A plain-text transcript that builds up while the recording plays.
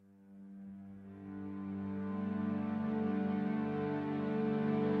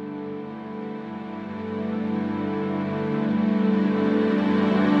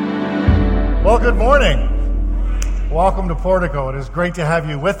good morning. Welcome to Portico. It is great to have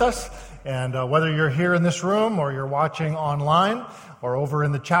you with us. And whether you're here in this room or you're watching online or over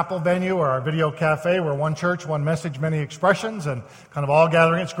in the chapel venue or our video cafe, we're one church, one message, many expressions, and kind of all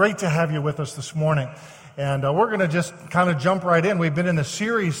gathering. It's great to have you with us this morning. And we're going to just kind of jump right in. We've been in a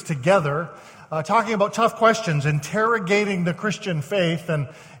series together talking about tough questions, interrogating the Christian faith. And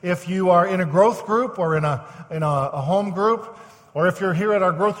if you are in a growth group or in a home group, or if you're here at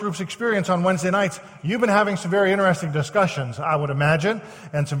our Growth Groups experience on Wednesday nights, you've been having some very interesting discussions, I would imagine,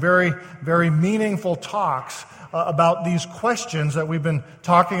 and some very, very meaningful talks about these questions that we've been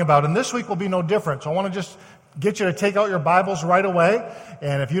talking about. And this week will be no different. So I want to just get you to take out your Bibles right away.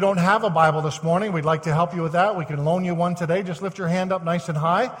 And if you don't have a Bible this morning, we'd like to help you with that. We can loan you one today. Just lift your hand up nice and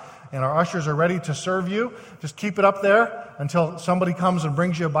high, and our ushers are ready to serve you. Just keep it up there until somebody comes and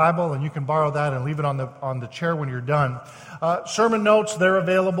brings you a Bible, and you can borrow that and leave it on the chair when you're done. Sermon notes, they're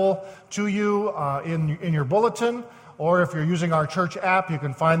available to you in your bulletin, or if you're using our church app, you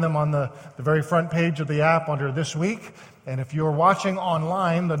can find them on the very front page of the app under This Week. And if you're watching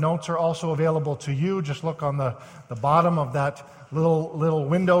online, the notes are also available to you. Just look on the bottom of that little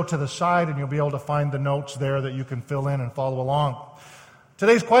window to the side, and you'll be able to find the notes there that you can fill in and follow along.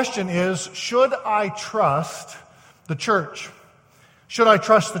 Today's question is, should I trust the church? Should I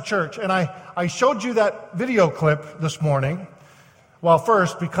trust the church? And I showed you that video clip this morning. Well,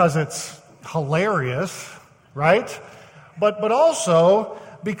 first, because it's hilarious, right? But also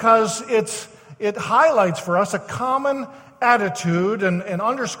because it highlights for us a common attitude and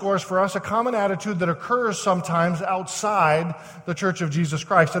underscores for us a common attitude that occurs sometimes outside the Church of Jesus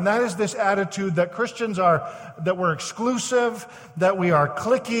Christ. And that is this attitude that Christians that we're exclusive, that we are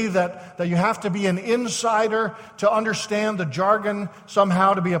cliquey, that you have to be an insider to understand the jargon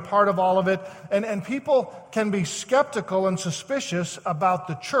somehow, to be a part of all of it. And people can be skeptical and suspicious about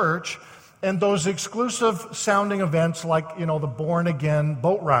the church and those exclusive sounding events like, the born again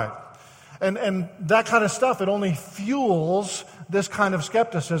boat ride. And that kind of stuff, it only fuels this kind of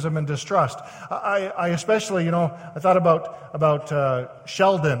skepticism and distrust. I especially, I thought about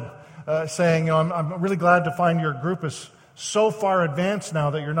Sheldon saying, I'm really glad to find your group is so far advanced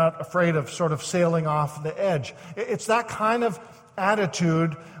now that you're not afraid of sort of sailing off the edge. It's that kind of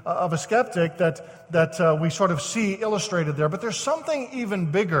attitude of a skeptic that we sort of see illustrated there. But there's something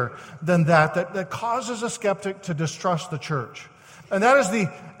even bigger than that causes a skeptic to distrust the church. And that is the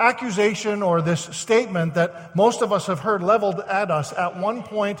accusation or this statement that most of us have heard leveled at us at one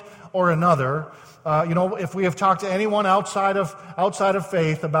point or another. If we have talked to anyone outside of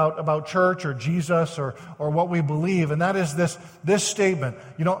faith about church or Jesus or what we believe, and that is this statement.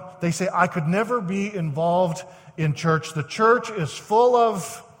 They say, I could never be involved in church. The church is full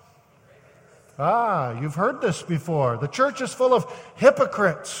of... you've heard this before. The church is full of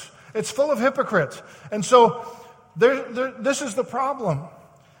hypocrites. It's full of hypocrites. And so... This is the problem.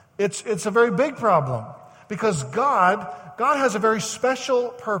 It's a very big problem because God has a very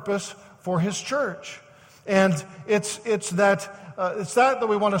special purpose for His church, and it's that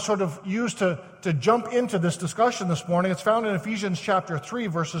we want to sort of use to jump into this discussion this morning. It's found in Ephesians chapter 3,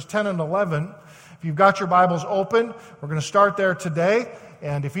 verses 10 and 11. If you've got your Bibles open, we're going to start there today.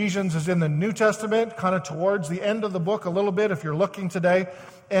 And Ephesians is in the New Testament, kind of towards the end of the book a little bit if you're looking today.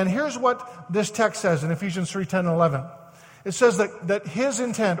 And here's what this text says in Ephesians 3, 10 and 11. It says that His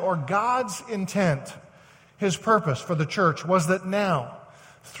intent, or God's intent, His purpose for the church was that now,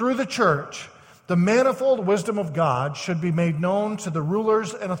 through the church, the manifold wisdom of God should be made known to the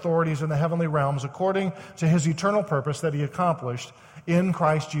rulers and authorities in the heavenly realms according to His eternal purpose that He accomplished in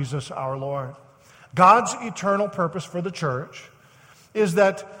Christ Jesus our Lord. God's eternal purpose for the church is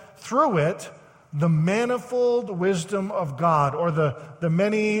that through it, the manifold wisdom of God, or the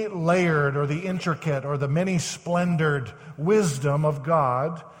many-layered, or the intricate, or the many-splendored wisdom of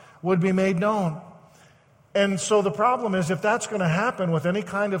God would be made known. And so the problem is, if that's going to happen with any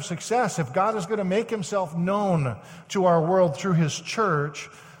kind of success, if God is going to make Himself known to our world through His church,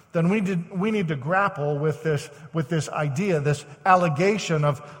 then we need to grapple with this idea, this allegation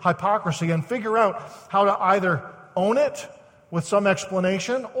of hypocrisy, and figure out how to either own it with some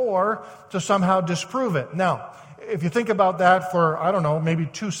explanation or to somehow disprove it. Now, if you think about that for, maybe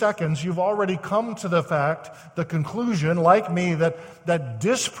 2 seconds, you've already come to the conclusion, like me, that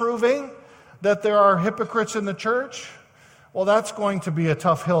disproving that there are hypocrites in the church, well, that's going to be a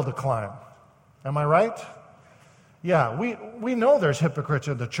tough hill to climb. Am I right? Yeah, we know there's hypocrites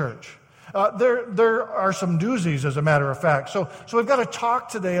in the church. There are some doozies, as a matter of fact. So we've got to talk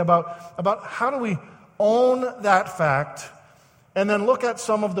today about how do we own that fact, and then look at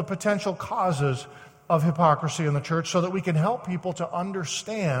some of the potential causes of hypocrisy in the church so that we can help people to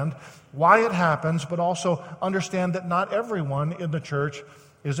understand why it happens, but also understand that not everyone in the church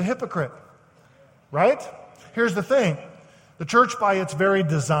is a hypocrite. Right? Here's the thing. The church, by its very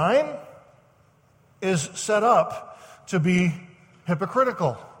design, is set up to be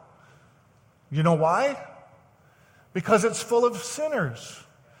hypocritical. You know why? Because it's full of sinners.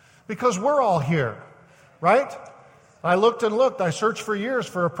 Because we're all here, right? I looked and looked. I searched for years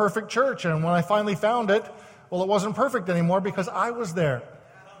for a perfect church, and when I finally found it, well, it wasn't perfect anymore because I was there.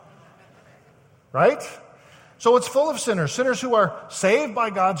 Right? So it's full of sinners. Sinners who are saved by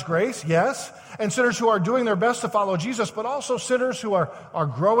God's grace, yes, and sinners who are doing their best to follow Jesus, but also sinners who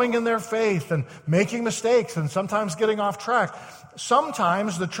are growing in their faith and making mistakes and sometimes getting off track.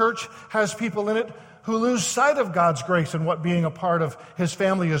 Sometimes the church has people in it who lose sight of God's grace and what being a part of His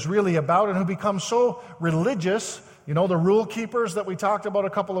family is really about, and who become so religious, you know, the rule keepers that we talked about a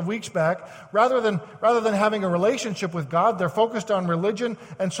couple of weeks back, rather than having a relationship with God, they're focused on religion,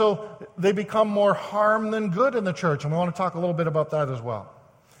 and so they become more harm than good in the church. And we want to talk a little bit about that as well.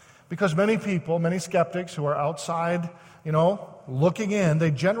 Because many people, many skeptics who are outside, you know, looking in,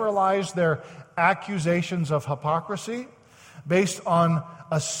 they generalize their accusations of hypocrisy based on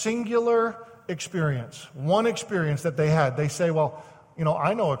a singular experience, one experience that they had. They say, well, you know,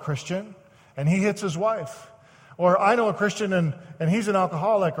 I know a Christian and he hits his wife. Or I know a Christian and he's an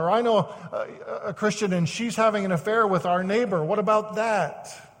alcoholic. Or I know a Christian and she's having an affair with our neighbor. What about that?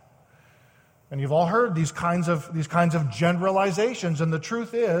 And you've all heard these kinds of generalizations. And the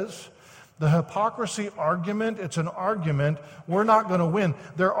truth is, the hypocrisy argument, it's an argument. We're not going to win.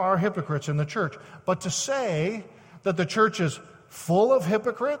 There are hypocrites in the church. But to say that the church is full of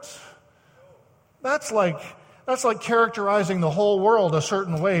hypocrites, that's like characterizing the whole world a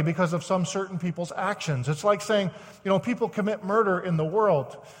certain way because of some certain people's actions. It's like saying, you know, people commit murder in the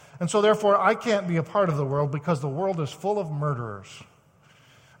world, and so therefore I can't be a part of the world because the world is full of murderers.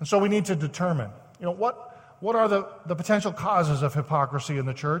 And so we need to determine, you know, what are the potential causes of hypocrisy in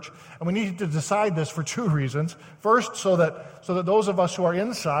the church? And we need to decide this for two reasons. First, so that those of us who are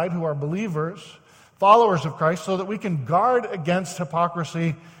inside, who are believers, followers of Christ, so that we can guard against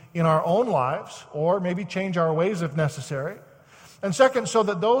hypocrisy in our own lives, or maybe change our ways if necessary. And second, so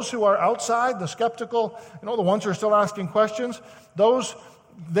that those who are outside, the skeptical, you know, the ones who are still asking questions,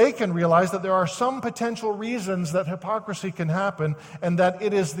 they can realize that there are some potential reasons that hypocrisy can happen, and that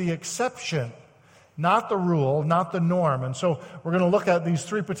it is the exception, not the rule, not the norm. And so we're going to look at these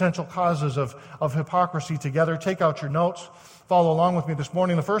three potential causes of hypocrisy together. Take out your notes. Follow along with me this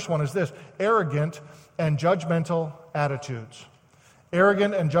morning. The first one is this: arrogant and judgmental attitudes.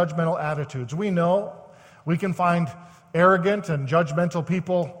 Arrogant and judgmental attitudes. We know we can find arrogant and judgmental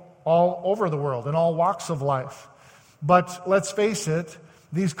people all over the world, in all walks of life. But let's face it,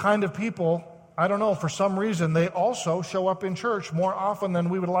 these kind of people, I don't know, for some reason, they also show up in church more often than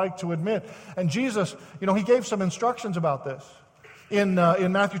we would like to admit. And Jesus, you know, He gave some instructions about this. In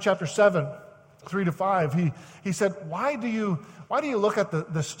Matthew chapter 7, 3-5, He said, why do you look at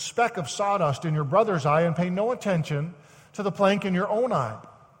the speck of sawdust in your brother's eye and pay no attention to the plank in your own eye?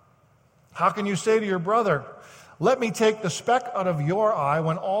 How can you say to your brother, let me take the speck out of your eye,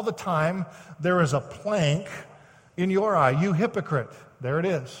 when all the time there is a plank in your eye? You hypocrite. There it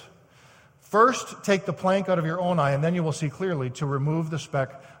is. First, take the plank out of your own eye, and then you will see clearly to remove the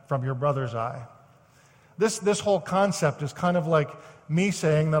speck from your brother's eye. This whole concept is kind of like me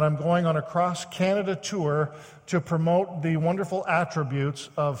saying that I'm going on a cross-Canada tour to promote the wonderful attributes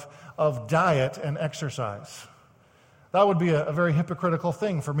of diet and exercise. That would be a very hypocritical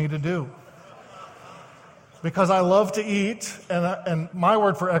thing for me to do. Because I love to eat, and my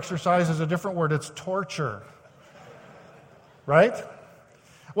word for exercise is a different word. It's torture. Right?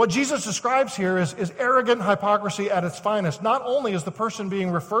 What Jesus describes here is arrogant hypocrisy at its finest. Not only is the person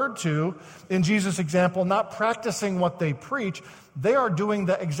being referred to in Jesus' example not practicing what they preach, they are doing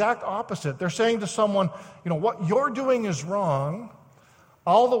the exact opposite. They're saying to someone, you know, what you're doing is wrong,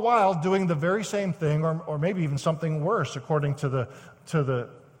 all the while doing the very same thing, or maybe even something worse, according to the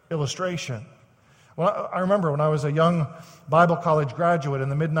illustration. Well, I remember when I was a young Bible college graduate in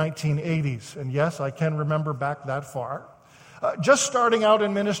the mid-1980s, and yes, I can remember back that far. Just starting out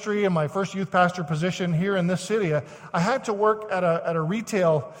in ministry in my first youth pastor position here in this city, I had to work at a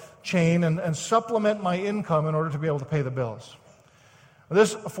retail chain and supplement my income in order to be able to pay the bills.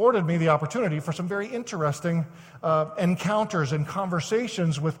 This afforded me the opportunity for some very interesting encounters and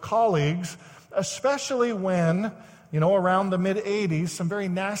conversations with colleagues, especially when, you know, around the mid-'80s, some very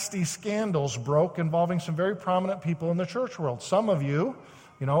nasty scandals broke involving some very prominent people in the church world. Some of you,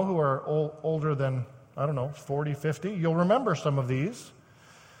 you know, who are older than, 40, 50, you'll remember some of these.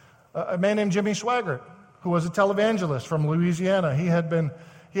 A man named Jimmy Swaggart, who was a televangelist from Louisiana. He had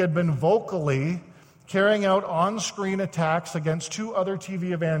been vocally carrying out on-screen attacks against two other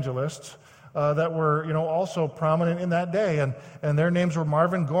TV evangelists that were, also prominent in that day, and their names were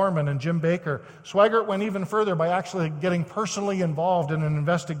Marvin Gorman and Jim Bakker. Swaggart went even further by actually getting personally involved in an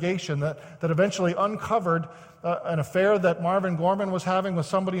investigation that eventually uncovered an affair that Marvin Gorman was having with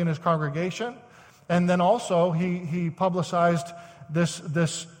somebody in his congregation, and then also he publicized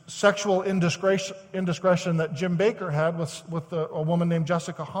this sexual indiscretion that Jim Bakker had with a woman named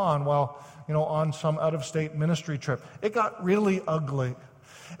Jessica Hahn while on some out-of-state ministry trip. It got really ugly.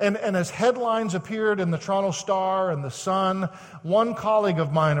 And as headlines appeared in the Toronto Star and the Sun, one colleague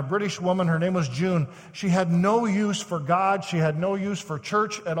of mine, a British woman, her name was June, she had no use for God, she had no use for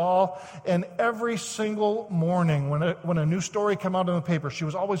church at all, and every single morning when a new story came out in the paper, she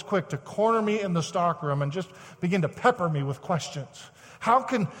was always quick to corner me in the stockroom and just begin to pepper me with questions. How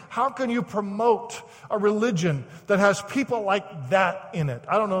can you promote a religion that has people like that in it?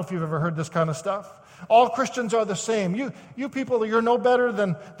 I don't know if you've ever heard this kind of stuff. All Christians are the same. You people, you're no better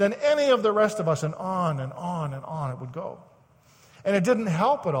than any of the rest of us, and on and on and on it would go. And it didn't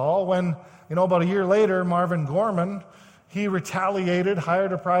help at all when, about a year later, Marvin Gorman, he retaliated,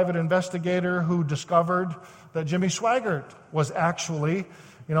 hired a private investigator who discovered that Jimmy Swaggart was actually,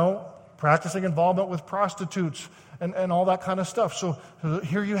 practicing involvement with prostitutes and all that kind of stuff. So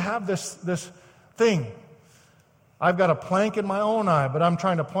here you have this thing. I've got a plank in my own eye, but I'm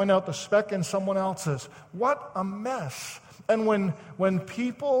trying to point out the speck in someone else's. What a mess. And when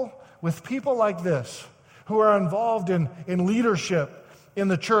people like this, who are involved in leadership in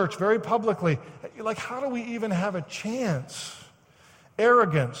the church very publicly, how do we even have a chance?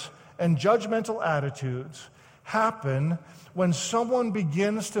 Arrogance and judgmental attitudes happen when someone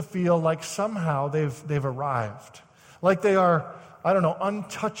begins to feel like somehow they've arrived, like they are,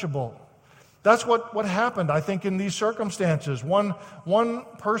 untouchable. That's what happened, I think, in these circumstances. One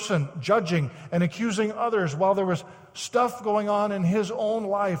person judging and accusing others while there was stuff going on in his own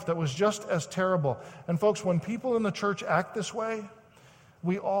life that was just as terrible. And folks, when people in the church act this way,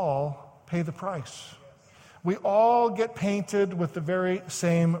 we all pay the price. We all get painted with the very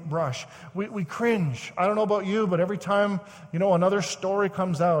same brush. We cringe. I don't know about you, but every time, another story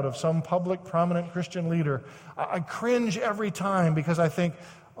comes out of some public, prominent Christian leader, I cringe every time because I think,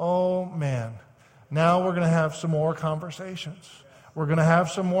 oh man, now we're going to have some more conversations. We're going to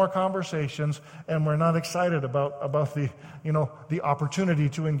have some more conversations, and we're not excited about the opportunity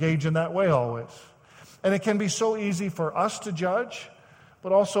to engage in that way always. And it can be so easy for us to judge,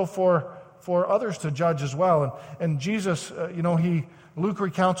 but also for others to judge as well. And Jesus, Luke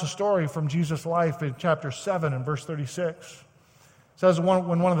recounts a story from Jesus' life in chapter 7 and verse 36. It says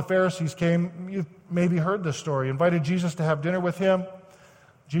when one of the Pharisees came, you've maybe heard this story, invited Jesus to have dinner with him.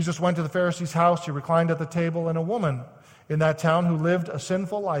 Jesus went to the Pharisee's house, he reclined at the table, and a woman in that town who lived a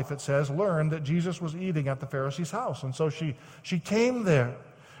sinful life, it says, learned that Jesus was eating at the Pharisee's house. And so she came there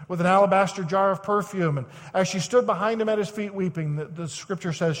with an alabaster jar of perfume, and as she stood behind him at his feet weeping, the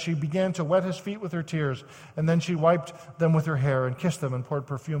scripture says she began to wet his feet with her tears, and then she wiped them with her hair and kissed them and poured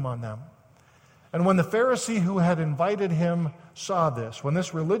perfume on them. And when the Pharisee who had invited him saw this, when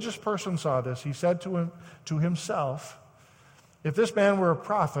this religious person saw this, he said to himself, if this man were a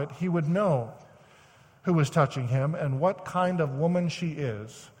prophet, he would know who was touching him and what kind of woman she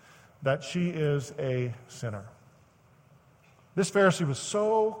is, that she is a sinner. This Pharisee was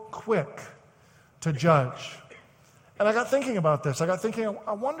so quick to judge. And I got thinking about this.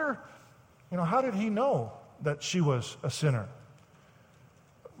 I wonder, how did he know that she was a sinner?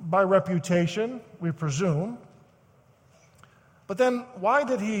 By reputation, we presume. But then why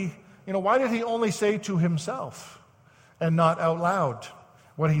did he only say to himself and not out loud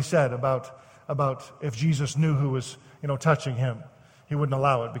what he said about if Jesus knew who was, touching him? He wouldn't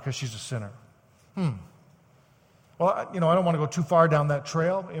allow it because she's a sinner. Well, I don't want to go too far down that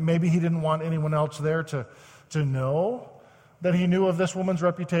trail. Maybe he didn't want anyone else there to know that he knew of this woman's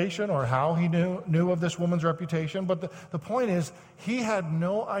reputation or how he knew of this woman's reputation. But the point is, he had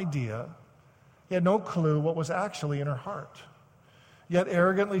no idea, he had no clue what was actually in her heart, yet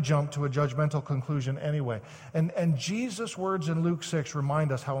arrogantly jumped to a judgmental conclusion anyway. And Jesus' words in Luke 6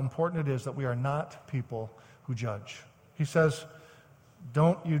 remind us how important it is that we are not people who judge. He says,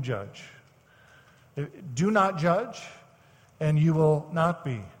 don't you judge. Do not judge, and you will not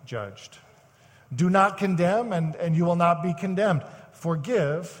be judged. Do not condemn, and you will not be condemned.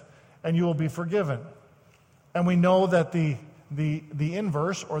 Forgive, and you will be forgiven. And we know that the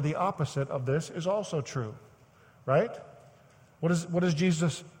inverse or the opposite of this is also true, right? What is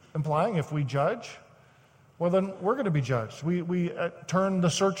Jesus implying? If we judge, well, then we're going to be judged. We turn the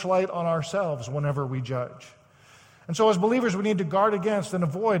searchlight on ourselves whenever we judge. And so as believers, we need to guard against and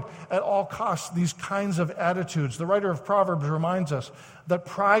avoid at all costs these kinds of attitudes. The writer of Proverbs reminds us that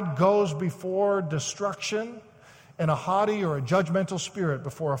pride goes before destruction and a haughty or a judgmental spirit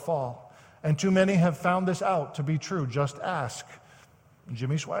before a fall. And too many have found this out to be true. Just ask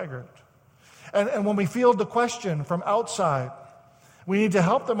Jimmy Swaggart. And when we field the question from outside, we need to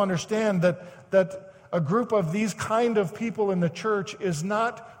help them understand that a group of these kind of people in the church is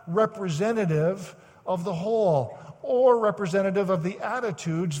not representative of the whole or representative of the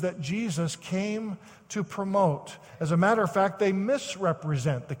attitudes that Jesus came to promote. As a matter of fact, they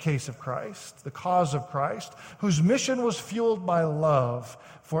misrepresent the case of Christ, the cause of Christ, whose mission was fueled by love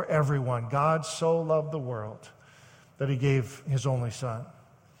for everyone. God so loved the world that he gave his only Son.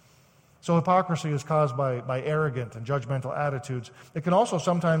 So hypocrisy is caused by arrogant and judgmental attitudes. It can also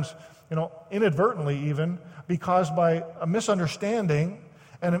sometimes, inadvertently even, be caused by a misunderstanding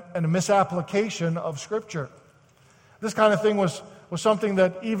and a misapplication of Scripture. This kind of thing was something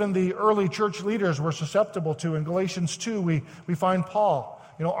that even the early church leaders were susceptible to. In Galatians 2, we find Paul,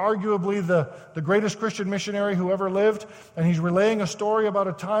 arguably the greatest Christian missionary who ever lived, and he's relaying a story about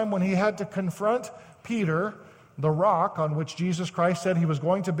a time when he had to confront Peter, the rock on which Jesus Christ said he was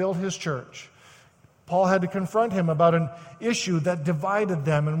going to build his church. Paul had to confront him about an issue that divided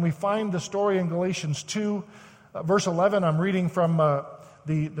them, and we find the story in Galatians 2, verse 11. I'm reading from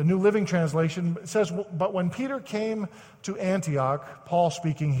the New Living Translation. It says, "But when Peter came to Antioch," Paul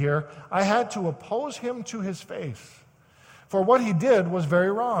speaking here, "I had to oppose him to his face. For what he did was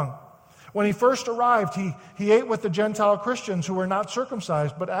very wrong. When he first arrived, he ate with the Gentile Christians who were not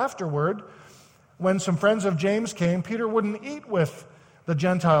circumcised. But afterward, when some friends of James came, Peter wouldn't eat with the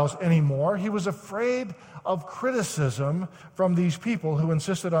Gentiles anymore. He was afraid of criticism from these people who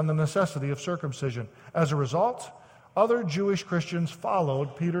insisted on the necessity of circumcision. As a result, other Jewish Christians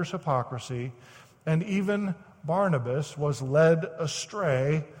followed Peter's hypocrisy, and even Barnabas was led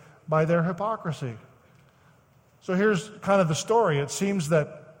astray by their hypocrisy." So here's kind of the story. It seems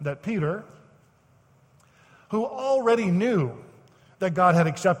that Peter, who already knew that God had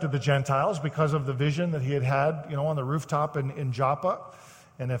accepted the Gentiles because of the vision that he had on the rooftop in Joppa.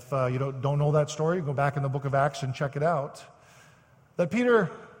 And if you don't know that story, go back in the book of Acts and check it out. That Peter,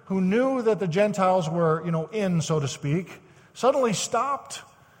 who knew that the Gentiles were, in, so to speak, suddenly stopped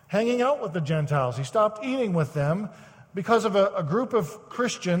hanging out with the Gentiles. He stopped eating with them because of a group of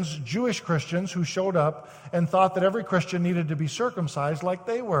Christians, Jewish Christians, who showed up and thought that every Christian needed to be circumcised like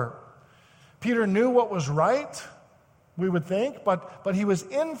they were. Peter knew what was right, we would think, but he was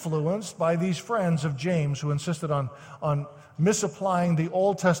influenced by these friends of James who insisted on misapplying the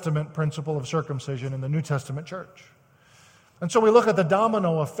Old Testament principle of circumcision in the New Testament church. And so we look at the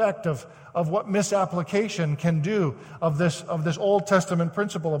domino effect of what misapplication can do of this Old Testament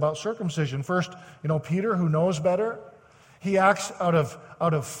principle about circumcision. First, Peter, who knows better, he acts out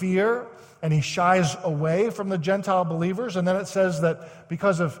of fear, and he shies away from the Gentile believers. And then it says that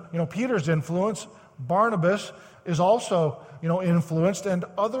because of Peter's influence, Barnabas is also influenced, and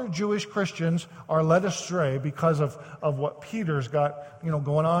other Jewish Christians are led astray because of what Peter's got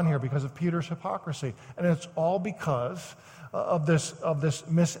going on here, because of Peter's hypocrisy. And it's all because of this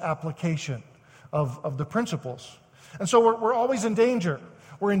misapplication of the principles. And so we're always in danger.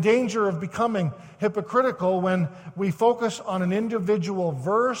 We're in danger of becoming hypocritical when we focus on an individual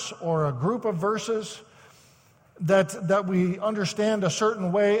verse or a group of verses that we understand a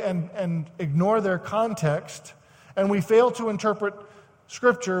certain way and ignore their context, and we fail to interpret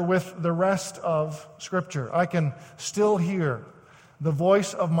Scripture with the rest of Scripture. I can still hear the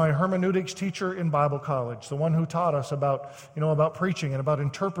voice of my hermeneutics teacher in Bible college, the one who taught us about preaching and about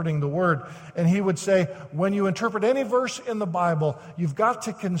interpreting the Word. And he would say, when you interpret any verse in the Bible, you've got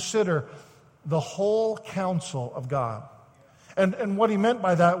to consider the whole counsel of God. And what he meant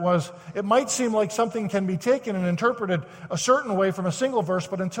by that was, it might seem like something can be taken and interpreted a certain way from a single verse,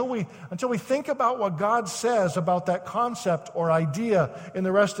 but until we think about what God says about that concept or idea in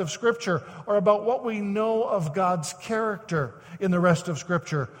the rest of Scripture, or about what we know of God's character in the rest of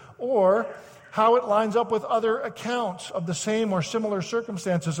Scripture, or how it lines up with other accounts of the same or similar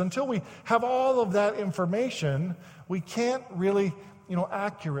circumstances, until we have all of that information, we can't really,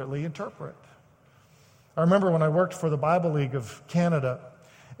 accurately interpret. I remember when I worked for the Bible League of Canada,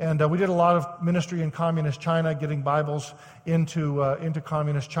 and we did a lot of ministry in communist China, getting Bibles into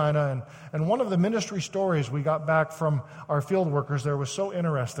communist China. And one of the ministry stories we got back from our field workers there was so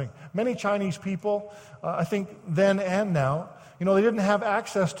interesting. Many Chinese people, I think then and now, they didn't have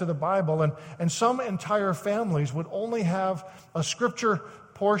access to the Bible, and some entire families would only have a Scripture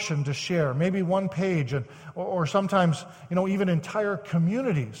portion to share, maybe one page, or sometimes, even entire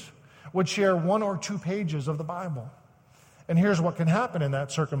communities would share 1 or 2 pages of the Bible. And here's what can happen in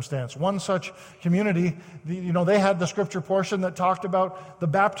that circumstance. One such community, they had the scripture portion that talked about the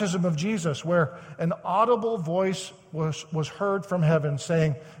baptism of Jesus, where an audible voice was heard from heaven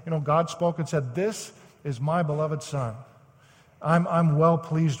saying, God spoke and said, "This is my beloved Son. I'm well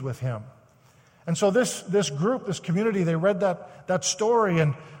pleased with him." And so this group, this community, they read that story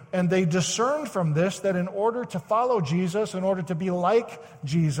and they discerned from this that in order to follow Jesus, in order to be like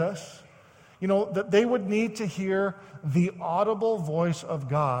Jesus, that they would need to hear the audible voice of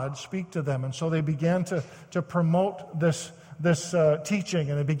God speak to them. And so they began to promote this teaching,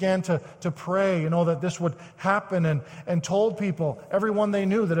 and they began to pray, that this would happen, and told people, everyone they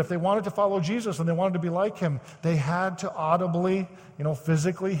knew, that if they wanted to follow Jesus and they wanted to be like him, they had to audibly,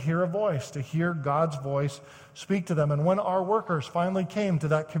 physically hear a voice, to hear God's voice speak to them. And when our workers finally came to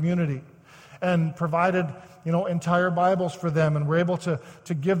that community and provided entire Bibles for them, and were able to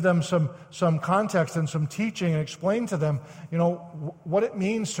give them some context and some teaching and explain to them, what it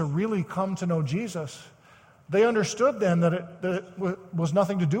means to really come to know Jesus. They understood then that it was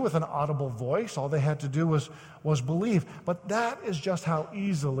nothing to do with an audible voice. All they had to do was believe. But that is just how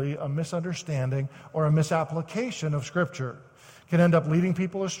easily a misunderstanding or a misapplication of Scripture can end up leading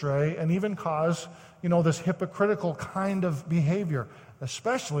people astray and even cause, this hypocritical kind of behavior,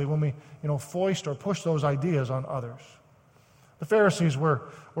 especially when we, foist or push those ideas on others. The Pharisees were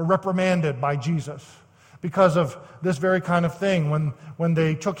reprimanded by Jesus because of this very kind of thing when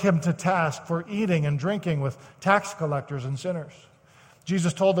they took him to task for eating and drinking with tax collectors and sinners.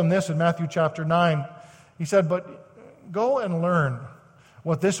 Jesus told them this in Matthew chapter 9. He said, "But go and learn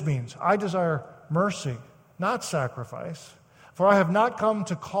what this means. I desire mercy, not sacrifice, for I have not come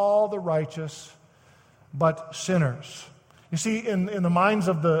to call the righteous, but sinners." You see, in the minds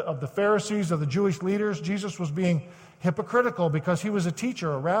of the Pharisees, of the Jewish leaders, Jesus was being hypocritical because he was a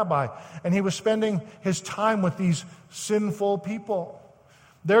teacher, a rabbi, and he was spending his time with these sinful people.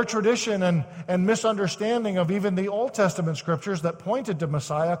 Their tradition and misunderstanding of even the Old Testament scriptures that pointed to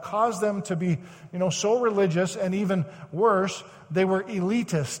Messiah caused them to be, so religious, and even worse, they were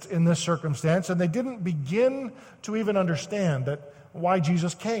elitist in this circumstance, and they didn't begin to even understand why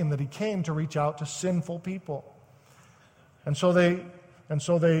Jesus came, that he came to reach out to sinful people. And so they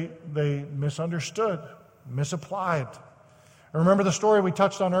misunderstood, misapplied. And remember the story we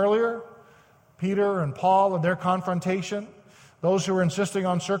touched on earlier? Peter and Paul and their confrontation. Those who were insisting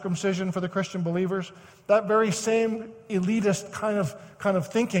on circumcision for the Christian believers. That very same elitist kind of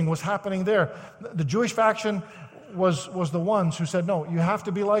thinking was happening there. The Jewish faction was the ones who said, "No, you have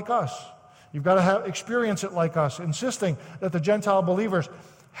to be like us. You've got to experience it like us," insisting that the Gentile believers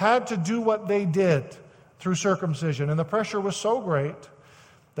had to do what they did through circumcision. And the pressure was so great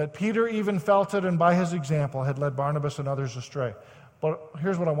that Peter even felt it, and by his example had led Barnabas and others astray. But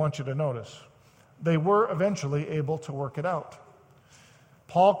here's what I want you to notice. They were eventually able to work it out.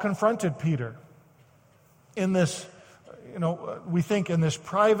 Paul confronted Peter in this, we think in this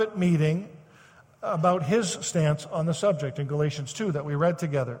private meeting about his stance on the subject in Galatians 2 that we read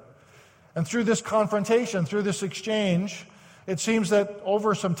together. And through this confrontation, through this exchange, it seems that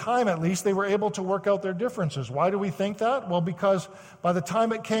over some time at least, they were able to work out their differences. Why do we think that? Well, because by the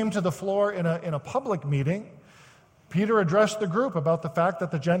time it came to the floor in a public meeting, Peter addressed the group about the fact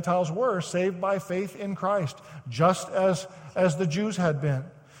that the Gentiles were saved by faith in Christ, just as the Jews had been.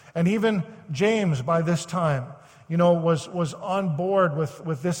 And even James, by this time, was on board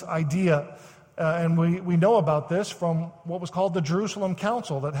with this idea. And we know about this from what was called the Jerusalem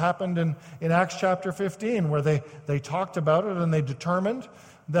Council that happened in Acts chapter 15, where they talked about it and they determined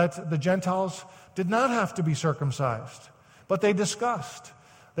that the Gentiles did not have to be circumcised. But they discussed.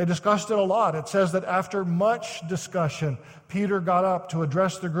 They discussed it a lot. It says that after much discussion, Peter got up to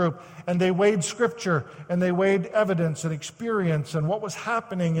address the group, and they weighed Scripture, and they weighed evidence and experience and what was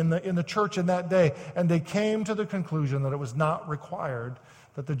happening in the church in that day, and they came to the conclusion that it was not required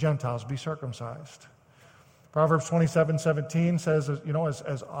that the Gentiles be circumcised. Proverbs 27:17 says,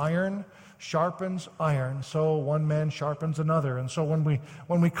 as iron sharpens iron, so one man sharpens another. And so when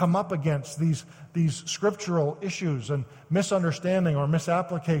we come up against these scriptural issues and misunderstanding or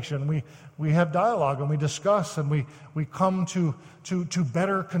misapplication, we have dialogue and we discuss and we come to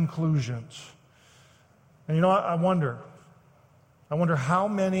better conclusions. And I wonder how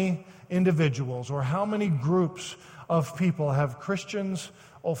many individuals or how many groups of people have Christians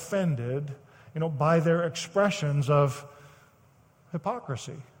offended, by their expressions of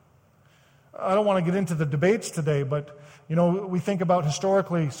hypocrisy, I don't want to get into the debates today, but we think about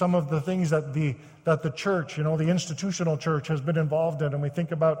historically some of the things that the church, the institutional church has been involved in, and we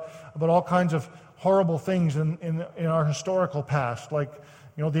think about all kinds of horrible things in our historical past, like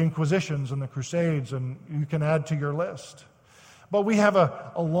the Inquisitions and the Crusades, and you can add to your list. But we have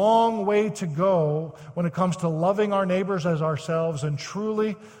a long way to go when it comes to loving our neighbors as ourselves and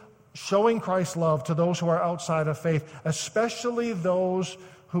truly showing Christ's love to those who are outside of faith, especially those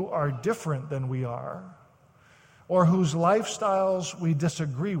who are different than we are, or whose lifestyles we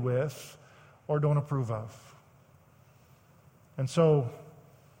disagree with or don't approve of. And so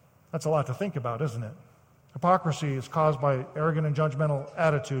that's a lot to think about, isn't it? Hypocrisy is caused by arrogant and judgmental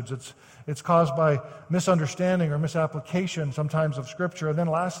attitudes. It's caused by misunderstanding or misapplication sometimes of Scripture. And then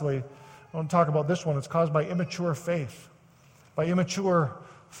lastly, I want to talk about this one. It's caused by immature faith. By immature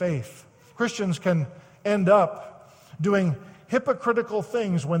faith. Christians can end up doing hypocritical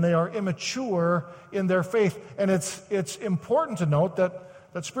things when they are immature in their faith. And it's important to note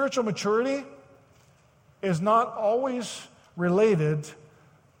that spiritual maturity is not always related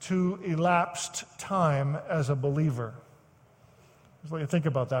to elapsed time as a believer. Just let you think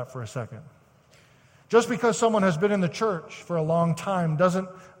about that for a second. Just because someone has been in the church for a long time doesn't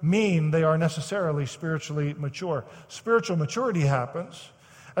mean they are necessarily spiritually mature. Spiritual maturity happens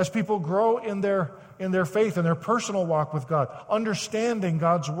as people grow in their faith, in their personal walk with God, understanding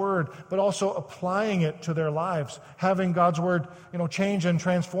God's Word, but also applying it to their lives, having God's Word, change and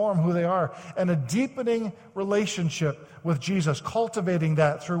transform who they are, and a deepening relationship with Jesus, cultivating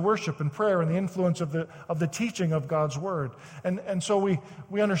that through worship and prayer and the influence of the teaching of God's Word. And so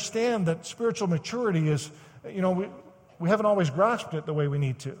we understand that spiritual maturity is, we haven't always grasped it the way we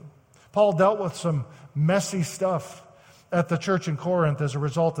need to. Paul dealt with some messy stuff at the church in Corinth as a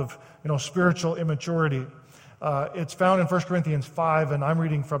result of spiritual immaturity. It's found in 1 Corinthians 5, and I'm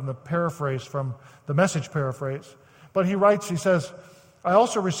reading from the paraphrase, from the Message paraphrase. But he says, I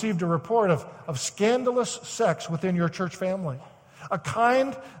also received a report of scandalous sex within your church family, a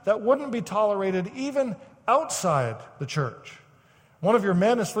kind that wouldn't be tolerated even outside the church. One of your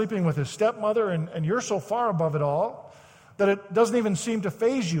men is sleeping with his stepmother, and you're so far above it all that it doesn't even seem to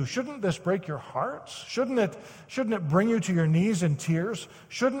faze you. Shouldn't this break your hearts? Shouldn't it bring you to your knees in tears?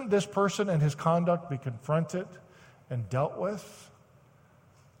 Shouldn't this person and his conduct be confronted and dealt with?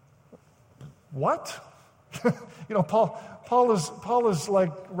 What? Paul is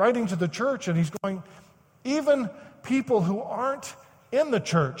like writing to the church, and he's going, even people who aren't in the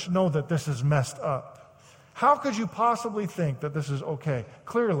church know that this is messed up. How could you possibly think that this is okay?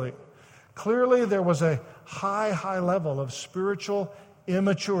 Clearly there was a high level of spiritual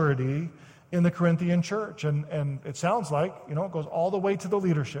immaturity in the Corinthian church. And it sounds like, it goes all the way to the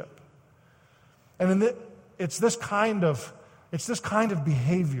leadership. And it's this kind of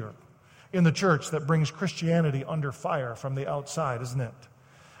behavior in the church that brings Christianity under fire from the outside, isn't it?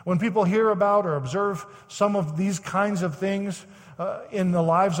 When people hear about or observe some of these kinds of things in the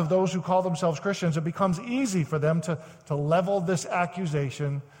lives of those who call themselves Christians, it becomes easy for them to level this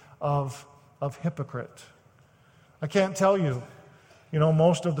accusation of hypocrite. I can't tell you,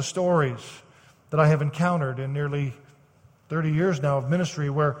 most of the stories that I have encountered in nearly 30 years now of ministry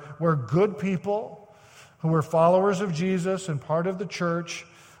where good people who were followers of Jesus and part of the church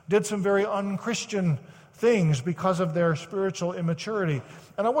did some very unchristian things because of their spiritual immaturity.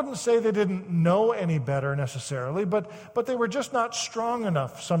 And I wouldn't say they didn't know any better necessarily, but they were just not strong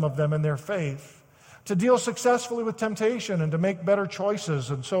enough, some of them, in their faith to deal successfully with temptation and to make better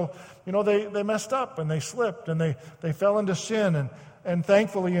choices. And so, they messed up and they slipped and they fell into sin. And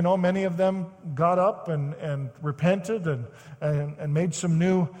thankfully, many of them got up and repented and made some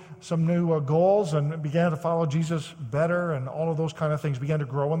new goals and began to follow Jesus better, and all of those kind of things began to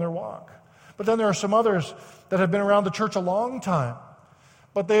grow in their walk. But then there are some others that have been around the church a long time,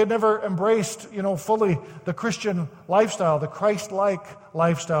 but they had never embraced, fully the Christian lifestyle, the Christ-like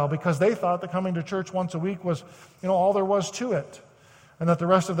lifestyle, because they thought that coming to church once a week was, all there was to it, and that the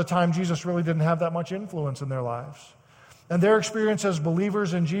rest of the time Jesus really didn't have that much influence in their lives. And their experience as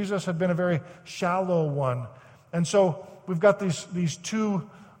believers in Jesus had been a very shallow one. And so we've got these two,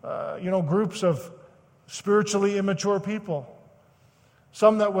 groups of spiritually immature people.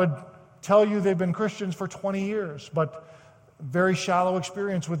 Some that would tell you they've been Christians for 20 years, but very shallow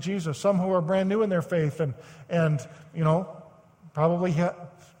experience with Jesus. Some who are brand new in their faith and probably have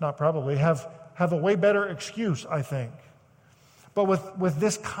a way better excuse, I think. But with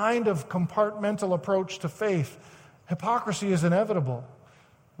this kind of compartmental approach to faith, hypocrisy is inevitable.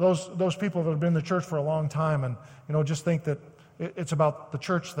 Those people that have been in the church for a long time and just think that it's about the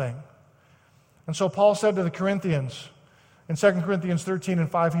church thing. And so Paul said to the Corinthians in 2 Corinthians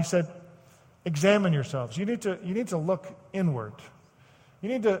 13:5, he said, examine yourselves. You need to look inward. You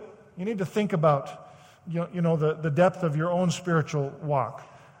need to think about the depth of your own spiritual walk.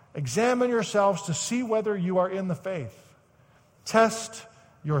 Examine yourselves to see whether you are in the faith. Test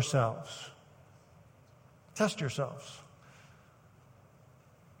yourselves. Test yourselves.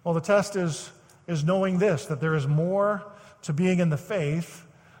 Well, the test is knowing this, that there is more to being in the faith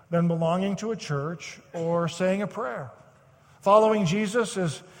than belonging to a church or saying a prayer. Following Jesus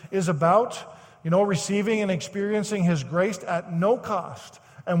is about, receiving and experiencing His grace at no cost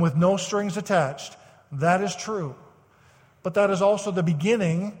and with no strings attached. That is true. But that is also the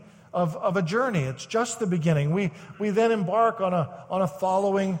beginning of a journey. It's just the beginning. We then embark on a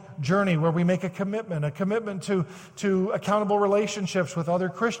following journey where we make a commitment to accountable relationships with other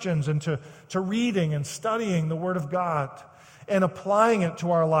Christians and to reading and studying the Word of God and applying it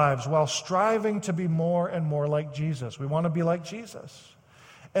to our lives while striving to be more and more like Jesus. We want to be like Jesus.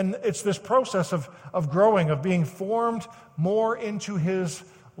 And it's this process of growing, of being formed more into His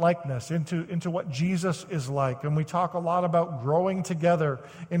likeness, into what Jesus is like. And we talk a lot about growing together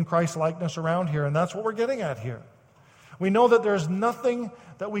in Christ's likeness around here, and that's what we're getting at here. We know that there's nothing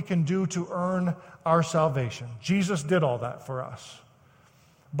that we can do to earn our salvation. Jesus did all that for us.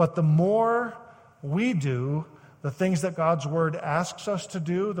 But the more we do the things that God's Word asks us to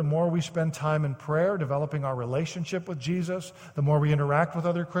do, the more we spend time in prayer, developing our relationship with Jesus, the more we interact with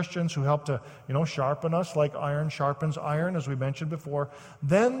other Christians who help to, sharpen us like iron sharpens iron, as we mentioned before,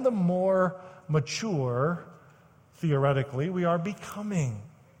 then the more mature, theoretically, we are becoming.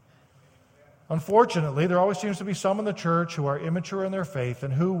 Unfortunately, there always seems to be some in the church who are immature in their faith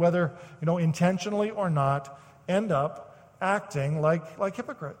and who, whether, intentionally or not, end up acting like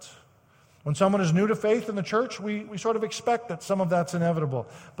hypocrites. When someone is new to faith in the church, we sort of expect that some of that's inevitable.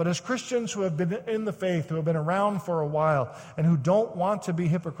 But as Christians who have been in the faith, who have been around for a while, and who don't want to be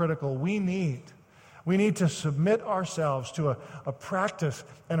hypocritical, we need to submit ourselves to a practice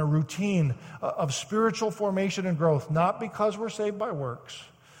and a routine of spiritual formation and growth, not because we're saved by works,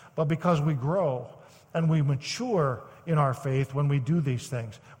 but because we grow and we mature in our faith when we do these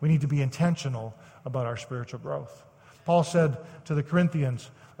things. We need to be intentional about our spiritual growth. Paul said to the Corinthians,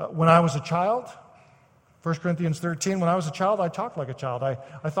 when I was a child, 1 Corinthians 13, when I was a child, I talked like a child. I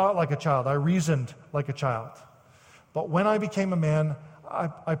thought like a child. I reasoned like a child. But when I became a man,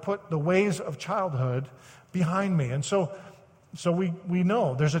 I put the ways of childhood behind me. And so we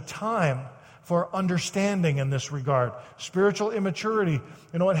know there's a time for understanding in this regard. Spiritual immaturity,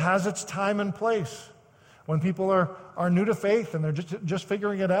 it has its time and place. When people are new to faith and they're just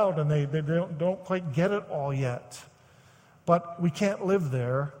figuring it out and they don't quite get it all yet. But we can't live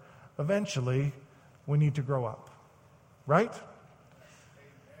there. Eventually, we need to grow up, right?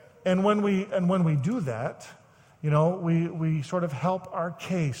 And when we do that, we sort of help our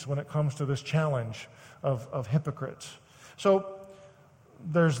case when it comes to this challenge of hypocrites. So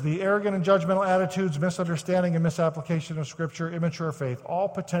there's the arrogant and judgmental attitudes, misunderstanding and misapplication of Scripture, immature faith, all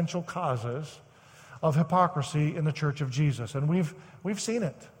potential causes of hypocrisy in the Church of Jesus. And we've seen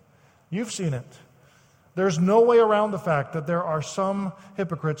it. You've seen it. There's no way around the fact that there are some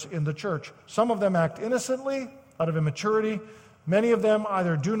hypocrites in the church. Some of them act innocently, out of immaturity. Many of them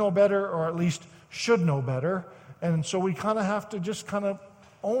either do know better or at least should know better. And so we kind of have to just kind of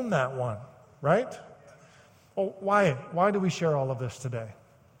own that one, right? Well, why? Why do we share all of this today?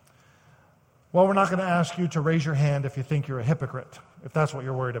 Well, we're not going to ask you to raise your hand if you think you're a hypocrite, if that's what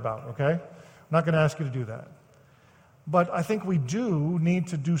you're worried about, okay? I'm not going to ask you to do that. But I think we do need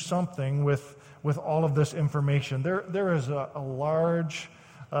to do something with all of this information. There is a large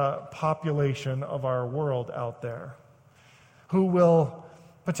population of our world out there who will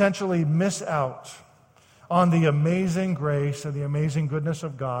potentially miss out on the amazing grace and the amazing goodness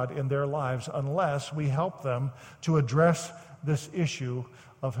of God in their lives unless we help them to address this issue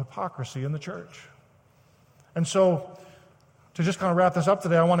of hypocrisy in the church. And so, to just kind of wrap this up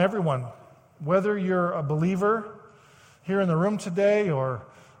today, I want everyone, whether you're a believer here in the room today or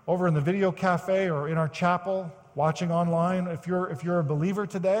over in the video cafe or in our chapel, watching online, if you're a believer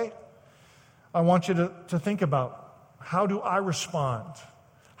today, I want you to think about, how do I respond?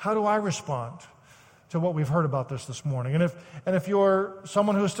 How do I respond to what we've heard about this morning? And if you're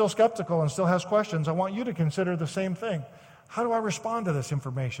someone who is still skeptical and still has questions, I want you to consider the same thing. How do I respond to this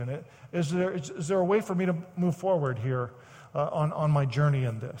information? Is there a way for me to move forward here on my journey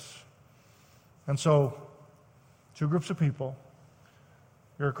in this? And so, two groups of people.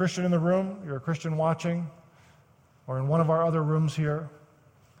 You're a Christian in the room, you're a Christian watching, or in one of our other rooms here.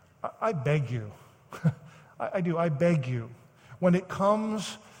 I beg you, I beg you, when it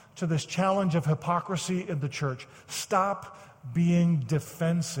comes to this challenge of hypocrisy in the church, stop being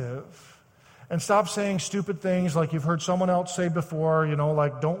defensive And stop saying stupid things like you've heard someone else say before,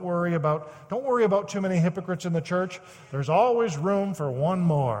 like don't worry about too many hypocrites in the church. There's always room for one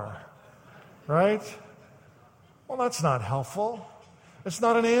more. Right? Well, that's not helpful. It's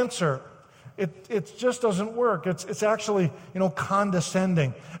not an answer. It just doesn't work. It's actually,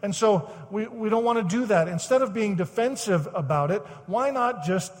 condescending. And so we don't want to do that. Instead of being defensive about it, why not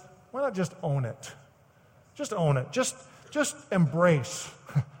just own it? Just own it. Just embrace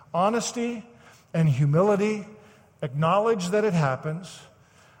honesty and humility, acknowledge that it happens,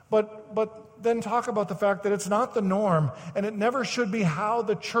 but then talk about the fact that it's not the norm, and it never should be how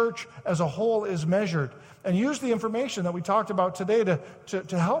the church as a whole is measured. And use the information that we talked about today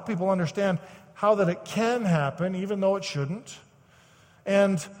to help people understand how that it can happen, even though it shouldn't.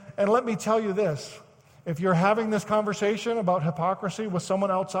 And let me tell you this, if you're having this conversation about hypocrisy with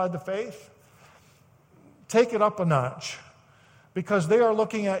someone outside the faith, take it up a notch, because they are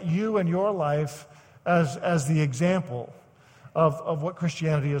looking at you and your life as the example of what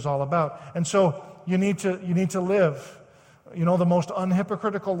Christianity is all about. And so you need to live, the most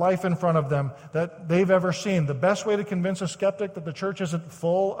unhypocritical life in front of them that they've ever seen. The best way to convince a skeptic that the church isn't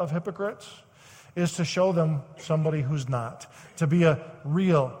full of hypocrites is to show them somebody who's not, to be a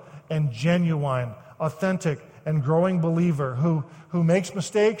real and genuine, authentic and growing believer who makes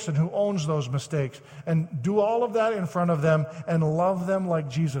mistakes and who owns those mistakes, and do all of that in front of them and love them like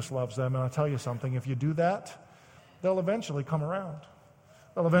Jesus loves them. And I'll tell you something, if you do that, they'll eventually come around.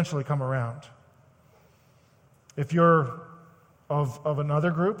 They'll eventually come around. If you're of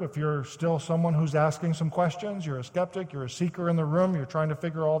another group, if you're still someone who's asking some questions, you're a skeptic, you're a seeker in the room, you're trying to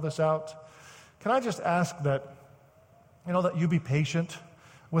figure all this out, can I just ask that you be patient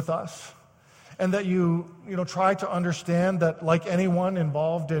with us? And that you try to understand that, like anyone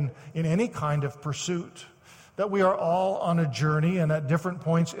involved in any kind of pursuit, that we are all on a journey and at different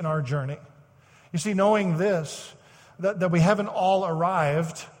points in our journey. You see, knowing this, that we haven't all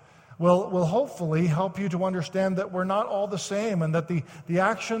arrived, will hopefully help you to understand that we're not all the same, and that the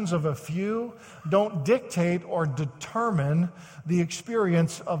actions of a few don't dictate or determine the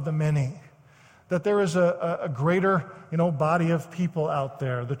experience of the many. That there is a greater, body of people out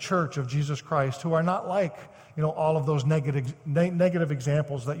there, the church of Jesus Christ, who are not like, all of those negative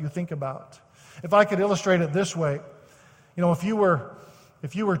examples that you think about. If I could illustrate it this way, if you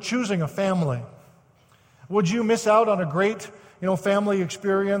were choosing a family, would you miss out on a great, family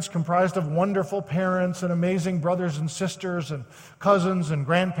experience comprised of wonderful parents and amazing brothers and sisters and cousins and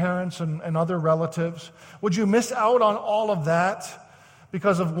grandparents and other relatives? Would you miss out on all of that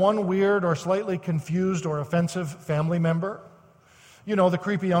because of one weird or slightly confused or offensive family member? The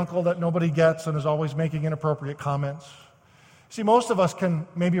creepy uncle that nobody gets and is always making inappropriate comments. See, most of us can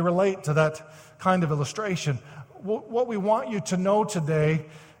maybe relate to that kind of illustration. What we want you to know today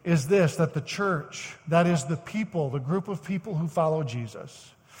is this, that the church, that is the people, the group of people who follow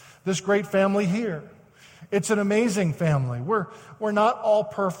Jesus, this great family here, it's an amazing family. We're not all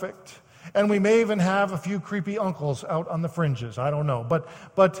perfect. And we may even have a few creepy uncles out on the fringes. I don't know.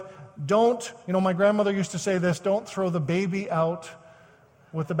 But don't, my grandmother used to say this, don't throw the baby out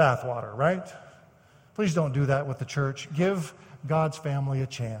with the bathwater, right? Please don't do that with the church. Give God's family a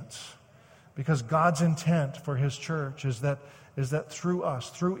chance. Because God's intent for His church is that through us,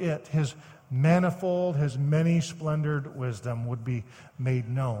 through it, His manifold, His many splendored wisdom would be made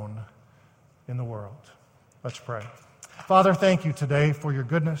known in the world. Let's pray. Father, thank you today for your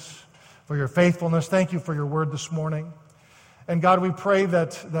goodness, for your faithfulness. Thank you for your word this morning. And God, we pray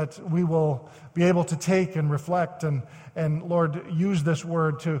that we will be able to take and reflect and Lord, use this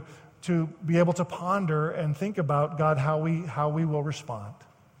word to be able to ponder and think about, God, how we will respond.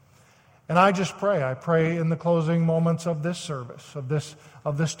 And I pray in the closing moments of this service,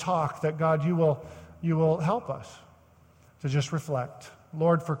 of this talk, that God, you will help us to just reflect.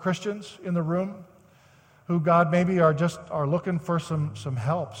 Lord, for Christians in the room who, God, maybe are looking for some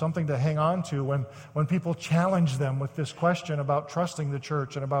help, something to hang on to when people challenge them with this question about trusting the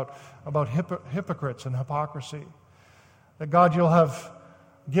church and about hypocrites and hypocrisy. That, God, you'll have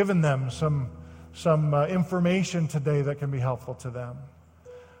given them some information today that can be helpful to them.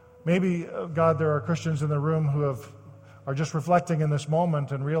 Maybe, God, there are Christians in the room who are just reflecting in this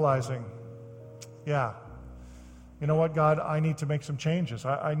moment and realizing, yeah, you know what, God, I need to make some changes.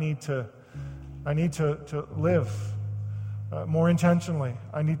 I need to live more intentionally.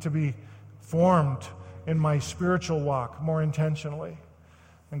 I need to be formed in my spiritual walk more intentionally.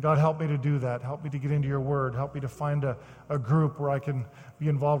 And God, help me to do that. Help me to get into your word. Help me to find a group where I can be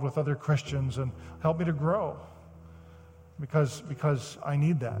involved with other Christians, and help me to grow because I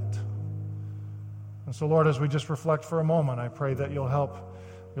need that. And so, Lord, as we just reflect for a moment, I pray that you'll help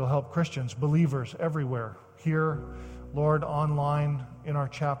You'll help Christians, believers everywhere, here, Lord, online, in our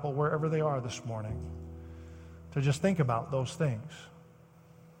chapel, wherever they are this morning, to just think about those things.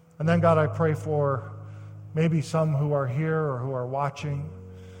 And then, God, I pray for maybe some who are here or who are watching,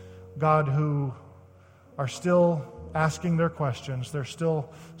 God, who are still asking their questions. They're still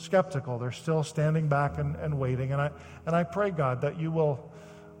skeptical. They're still standing back and waiting. And I pray, God, that you will,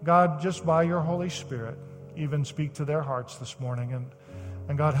 God, just by your Holy Spirit, even speak to their hearts this morning.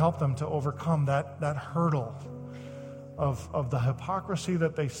 And God, help them to overcome that hurdle of the hypocrisy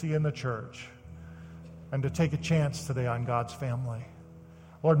that they see in the church, and to take a chance today on God's family.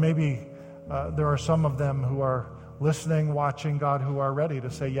 Lord, maybe there are some of them who are listening, watching, God, who are ready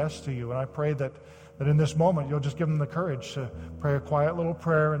to say yes to you. And I pray that in this moment you'll just give them the courage to pray a quiet little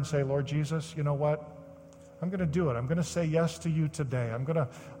prayer and say, Lord Jesus, you know what? I'm going to do it. I'm going to say yes to you today. I'm going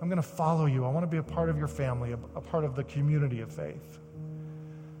to follow you. I want to be a part of your family, a part of the community of faith.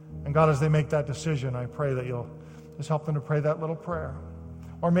 And God, as they make that decision, I pray that you'll just help them to pray that little prayer.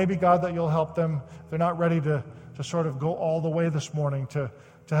 Or maybe, God, that you'll help them, if they're not ready to sort of go all the way this morning, to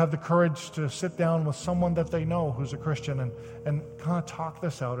have the courage to sit down with someone that they know who's a Christian and kind of talk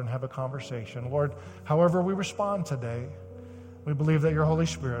this out and have a conversation. Lord, however we respond today, we believe that your Holy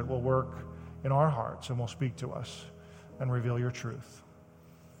Spirit will work in our hearts and will speak to us and reveal your truth.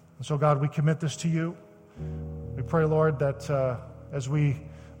 And so, God, we commit this to you. We pray, Lord, that as we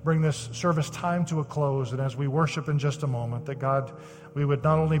bring this service time to a close and as we worship in just a moment, that, God, we would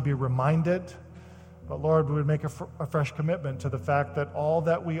not only be reminded, but, Lord, we would make a fresh commitment to the fact that all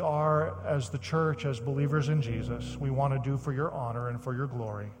that we are as the church, as believers in Jesus, we want to do for your honor and for your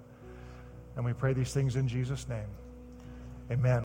glory. And we pray these things in Jesus' name. Amen.